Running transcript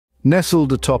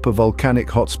Nestled atop a volcanic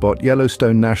hotspot,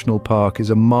 Yellowstone National Park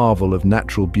is a marvel of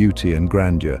natural beauty and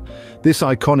grandeur. This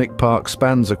iconic park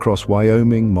spans across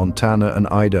Wyoming, Montana, and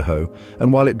Idaho,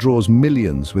 and while it draws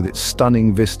millions with its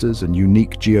stunning vistas and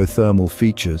unique geothermal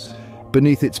features,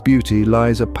 beneath its beauty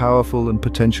lies a powerful and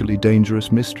potentially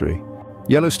dangerous mystery.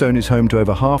 Yellowstone is home to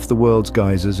over half the world's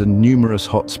geysers and numerous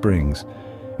hot springs.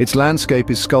 Its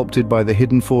landscape is sculpted by the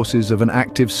hidden forces of an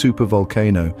active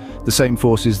supervolcano, the same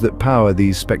forces that power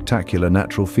these spectacular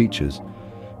natural features.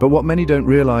 But what many don't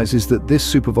realize is that this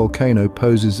supervolcano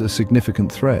poses a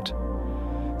significant threat.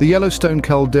 The Yellowstone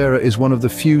caldera is one of the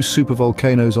few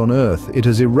supervolcanoes on Earth. It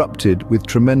has erupted with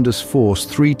tremendous force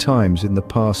 3 times in the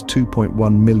past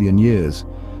 2.1 million years.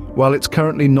 While it's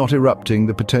currently not erupting,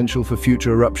 the potential for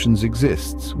future eruptions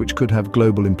exists, which could have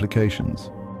global implications.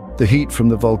 The heat from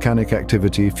the volcanic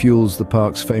activity fuels the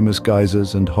park's famous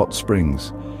geysers and hot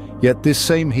springs. Yet this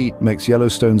same heat makes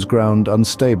Yellowstone's ground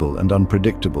unstable and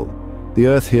unpredictable. The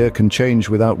Earth here can change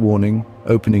without warning,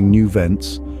 opening new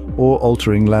vents or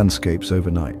altering landscapes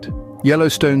overnight.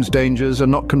 Yellowstone's dangers are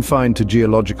not confined to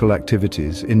geological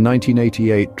activities. In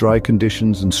 1988, dry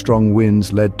conditions and strong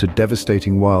winds led to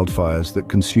devastating wildfires that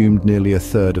consumed nearly a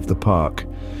third of the park.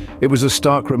 It was a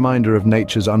stark reminder of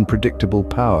nature's unpredictable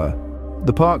power.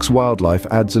 The park's wildlife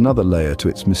adds another layer to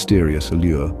its mysterious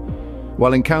allure.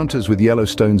 While encounters with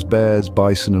Yellowstone's bears,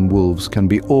 bison, and wolves can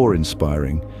be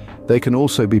awe-inspiring, they can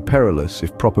also be perilous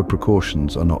if proper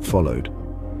precautions are not followed.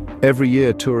 Every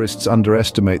year, tourists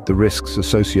underestimate the risks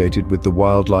associated with the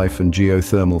wildlife and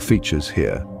geothermal features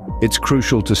here. It's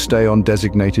crucial to stay on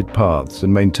designated paths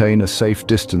and maintain a safe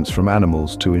distance from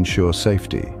animals to ensure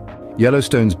safety.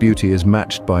 Yellowstone's beauty is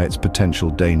matched by its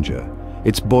potential danger.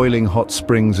 Its boiling hot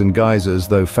springs and geysers,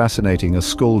 though fascinating, are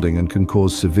scalding and can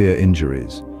cause severe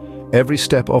injuries. Every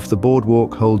step off the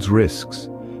boardwalk holds risks.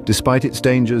 Despite its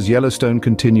dangers, Yellowstone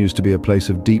continues to be a place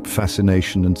of deep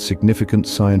fascination and significant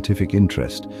scientific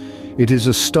interest. It is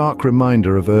a stark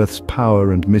reminder of Earth's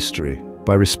power and mystery.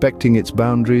 By respecting its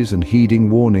boundaries and heeding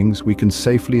warnings, we can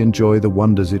safely enjoy the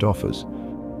wonders it offers.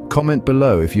 Comment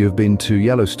below if you have been to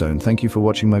Yellowstone. Thank you for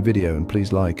watching my video, and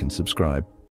please like and subscribe.